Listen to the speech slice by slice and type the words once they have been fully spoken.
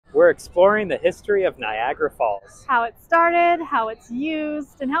We're exploring the history of Niagara Falls. How it started, how it's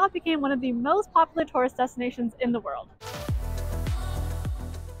used, and how it became one of the most popular tourist destinations in the world.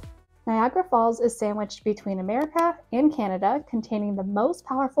 Niagara Falls is sandwiched between America and Canada, containing the most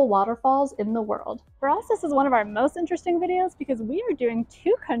powerful waterfalls in the world. For us, this is one of our most interesting videos because we are doing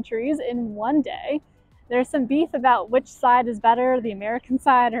two countries in one day. There's some beef about which side is better, the American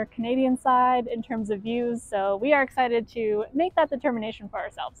side or Canadian side, in terms of views, so we are excited to make that determination for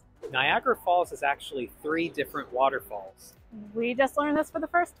ourselves. Niagara Falls is actually 3 different waterfalls. We just learned this for the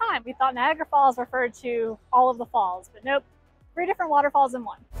first time. We thought Niagara Falls referred to all of the falls, but nope, 3 different waterfalls in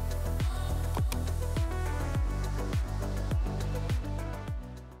one.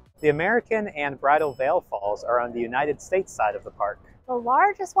 The American and Bridal Veil Falls are on the United States side of the park. The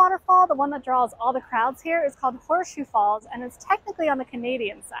largest waterfall, the one that draws all the crowds here, is called Horseshoe Falls, and it's technically on the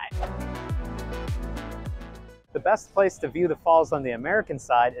Canadian side. The best place to view the falls on the American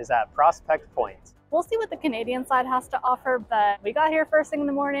side is at Prospect Point. We'll see what the Canadian side has to offer, but we got here first thing in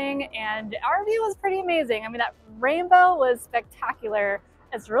the morning and our view was pretty amazing. I mean, that rainbow was spectacular.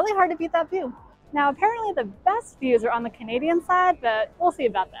 It's really hard to beat that view. Now, apparently the best views are on the Canadian side, but we'll see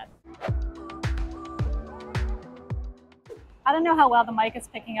about that. I don't know how well the mic is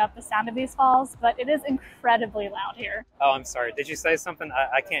picking up the sound of these falls, but it is incredibly loud here. Oh, I'm sorry. Did you say something?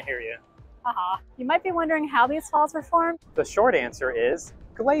 I can't hear you. Haha. You might be wondering how these falls were formed. The short answer is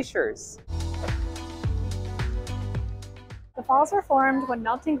glaciers. The falls were formed when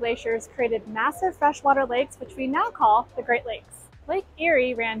melting glaciers created massive freshwater lakes, which we now call the Great Lakes. Lake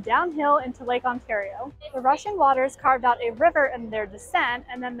Erie ran downhill into Lake Ontario. The rushing waters carved out a river in their descent,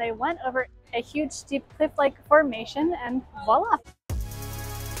 and then they went over a huge steep cliff-like formation, and voila!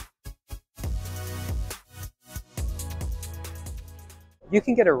 You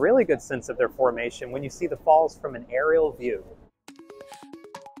can get a really good sense of their formation when you see the falls from an aerial view.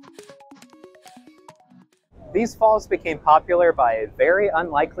 These falls became popular by a very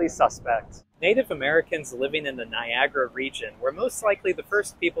unlikely suspect. Native Americans living in the Niagara region were most likely the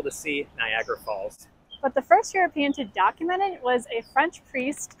first people to see Niagara Falls. But the first European to document it was a French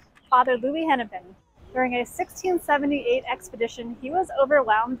priest, Father Louis Hennepin. During a 1678 expedition, he was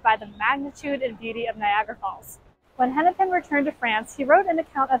overwhelmed by the magnitude and beauty of Niagara Falls. When Hennepin returned to France, he wrote an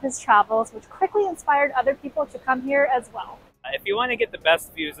account of his travels, which quickly inspired other people to come here as well. If you want to get the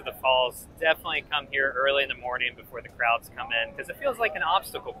best views of the falls, definitely come here early in the morning before the crowds come in, because it feels like an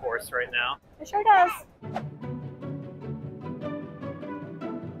obstacle course right now. It sure does.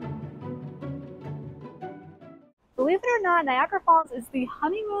 Believe it or not, Niagara Falls is the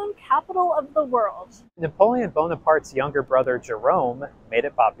honeymoon capital of the world. Napoleon Bonaparte's younger brother, Jerome, made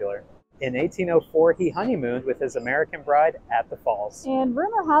it popular. In 1804, he honeymooned with his American bride at the falls. And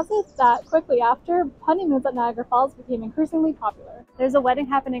rumor has it that quickly after, honeymoons at Niagara Falls became increasingly popular. There's a wedding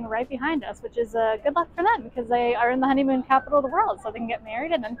happening right behind us, which is good luck for them because they are in the honeymoon capital of the world, so they can get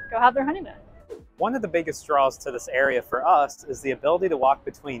married and then go have their honeymoon. One of the biggest draws to this area for us is the ability to walk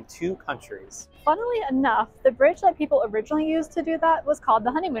between 2 countries. Funnily enough, the bridge that people originally used to do that was called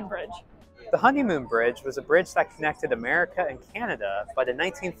the Honeymoon Bridge. The Honeymoon Bridge was a bridge that connected America and Canada, but in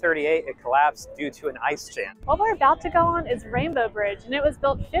 1938 it collapsed due to an ice jam. What we're about to go on is Rainbow Bridge, and it was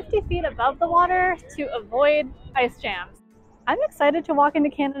built 50 feet above the water to avoid ice jams. I'm excited to walk into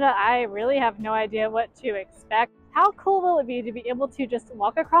Canada. I really have no idea what to expect. How cool will it be to be able to just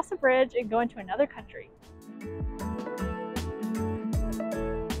walk across a bridge and go into another country?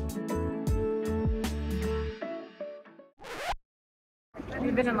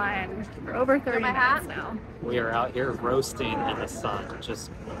 We've been in line for over 30 minutes now. We are out here roasting in the sun,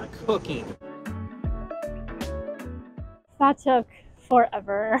 just cooking. That took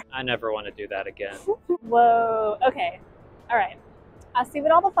forever. I never want to do that again. Whoa, okay. All right, I see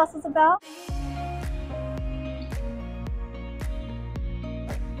what all the fuss is about.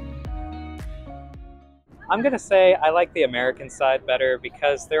 I'm going to say I like the American side better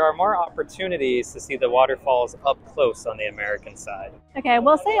because there are more opportunities to see the waterfalls up close on the American side. Okay,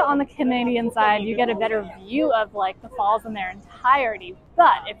 we'll say on the Canadian side, you get a better view of like the falls in their entirety.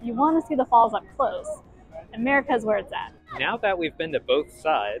 But if you want to see the falls up close, America's where it's at. Now that we've been to both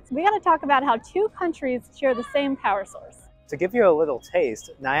sides, we got to talk about how 2 countries share the same power source. To give you a little taste,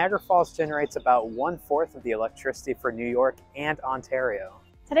 Niagara Falls generates about 1/4 of the electricity for New York and Ontario.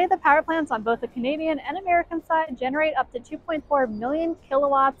 Today, the power plants on both the Canadian and American side generate up to 2.4 million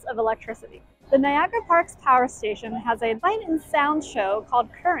kilowatts of electricity. The Niagara Parks Power Station has a light and sound show called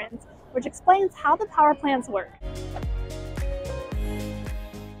Currents, which explains how the power plants work.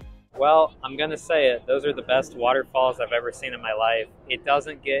 Well, I'm gonna say it. Those are the best waterfalls I've ever seen in my life. It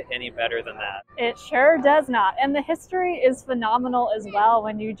doesn't get any better than that. It sure does not. And the history is phenomenal as well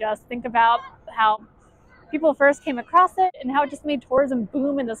when you just think about how people first came across it and how it just made tourism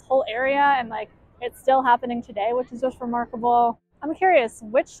boom in this whole area, and like it's still happening today, which is just remarkable. I'm curious,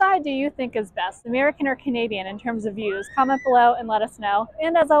 which side do you think is best, American or Canadian, in terms of views? Comment below and let us know.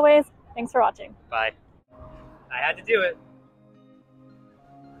 And as always, thanks for watching. Bye. I had to do it.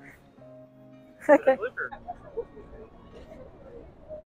 Okay. Blooper.